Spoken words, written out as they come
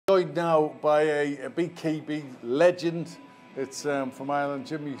Joined now by a BKB legend. It's from Ireland,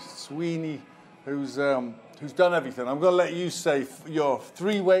 Jimmy Sweeney, who's done everything. I'm going to let you say you're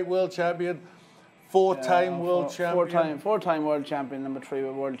 3-weight world champion, four-time world champion. Four-time world champion, number 3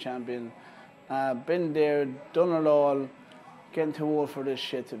 world champion. Been there, done it all. Getting too old for this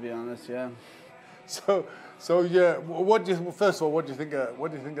shit, to be honest. Yeah. So yeah. First of all, what do you think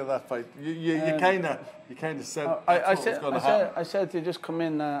of that fight? You kind of said what was going to happen. I said to just come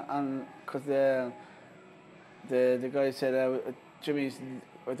in and because the guy said, Jimmy,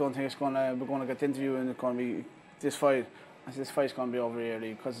 I don't think we're going to get the interview and it's going to be this fight. I said this fight's going to be over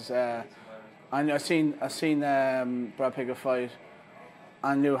early because I seen Brad Pickett fight.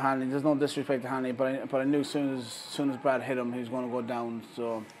 I knew Hanley. There's no disrespect to Hanley, but I knew as soon as Brad hit him, he was going to go down.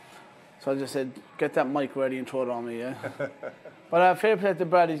 So I just said, get that mic ready and throw it on me, yeah. But fair play to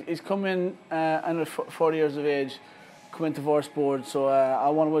Brad. He's come in under 40 years of age, come into divorce board. So I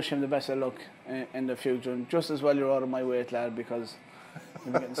want to wish him the best of luck in the future. And just as well, you're out of my weight, lad, because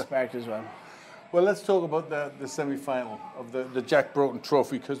you're getting sparked as well. Well, let's talk about the semi-final of the Jack Broughton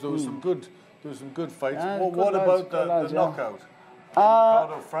Trophy because there was some good fights. Yeah, what about the knockout?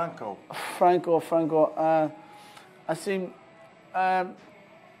 Franco. I seen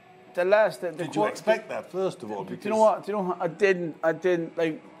the last. Did you expect that first of all? Do you know what? I didn't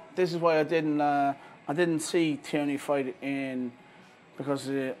like. This is why I didn't see Tierney fight in because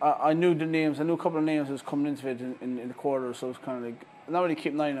I knew the names. I knew a couple of names that was coming into it in the quarter, so it was kind of like not really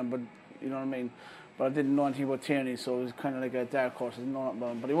keep an eye on him, but you know what I mean. But I didn't know anything about Tierney, so it was kind of like a dark horse. I didn't know nothing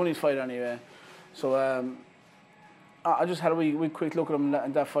about him, but he won his fight anyway. So I just had a wee quick look at him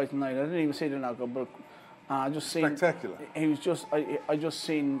in that fight tonight. I didn't even see the knockout, but I just seen spectacular. He was just I just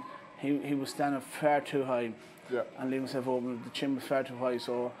seen he was standing far too high, yeah, and leaving himself open. The chin was far too high,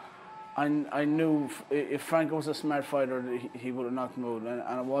 so I knew if Franco was a smart fighter, he would have knocked him out, and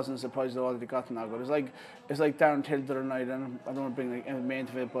I wasn't surprised at all that he got the knockout. It's like Darren Till the other night, and I don't want to bring the MMA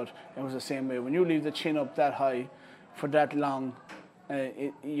into it, but it was the same way. When you leave the chin up that high for that long,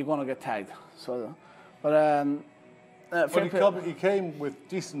 you're gonna get tagged. So, but. But he came with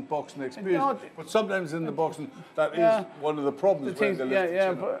decent boxing experience. But sometimes in the boxing, that is one of the problems. But to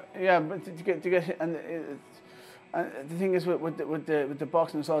get hit, and the thing is with the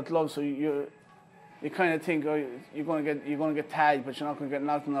boxing, it's all gloves. So you kind of think you're going to get tagged, but you're not going to get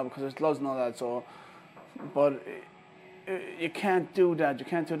knocked out because there's gloves and all that. So, but you can't do that. You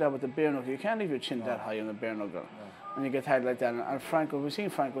can't do that with the bare knuckle. You can't leave your chin that high on the bare knuckle, and you get tagged like that. And Franco, we've seen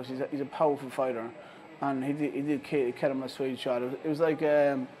Franco. He's a powerful fighter. And he did get him a sweet shot. It was like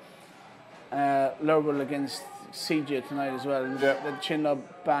Lerwell against CJ tonight as well. The chin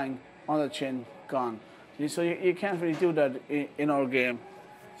up, bang, on the chin, gone. So you can't really do that in our game.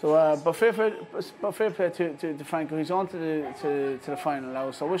 So, but fair play to Franco. He's on to the final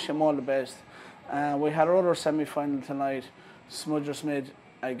now. So I wish him all the best. We had our other semi-final tonight, Smudger Smith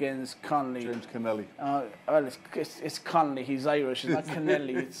against Connolly. James Connelly. Well, it's Connolly. He's Irish. It's not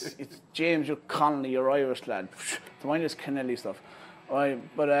Connelly. It's James. You're Connolly. You're Irish lad. The mine is Connelly stuff. All right,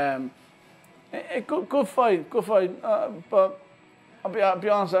 but a good fight. But I'll be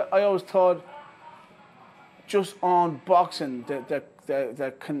honest. I always thought just on boxing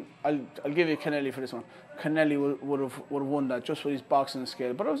I'll give you Connelly for this one. Connelly would have won that just with his boxing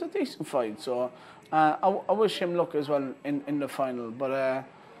skill. But it was a decent fight. So. I wish him luck as well in the final, but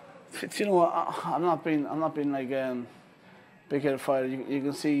you know I'm not being like big headed fighter. You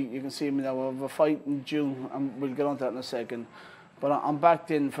can see me now. We have a fight in June, and we'll get on to that in a second. But I'm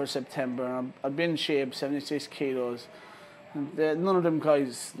backed in for September, and I've been in shape, 76 kilos. And none of them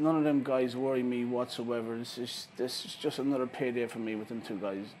guys worry me whatsoever. This is just another payday for me with them two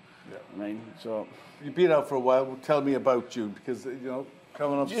guys. Yeah, I mean, so you've been out for a while. Well, tell me about June because you know.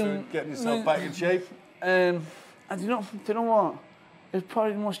 Coming up soon, getting yourself back in shape. And do you know what? It's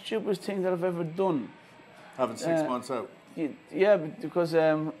probably the most stupidest thing that I've ever done. Having 6 months out. Yeah, because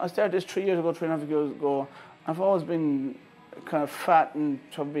I started this 3 years ago, 3.5 years ago. I've always been kind of fat and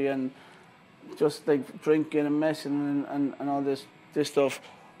chubby and just like drinking and messing and all this stuff.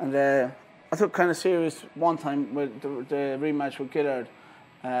 And I took kind of serious one time with the rematch with Gillard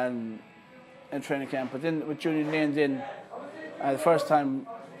in training camp. But then with Julian Lane's in. The first time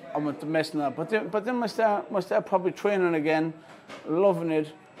I went to messing up, but then I start probably training again, loving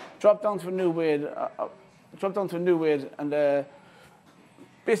it. Dropped down to a new weight, and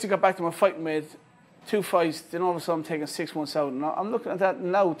basically got back to my fighting weight. 2 fights, then all of a sudden I'm taking 6 months out, and I'm looking at that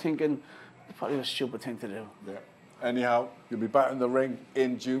now thinking it's probably a stupid thing to do. Yeah. Anyhow, you'll be back in the ring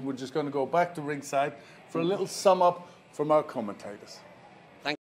in June. We're just going to go back to ringside for a little sum up from our commentators.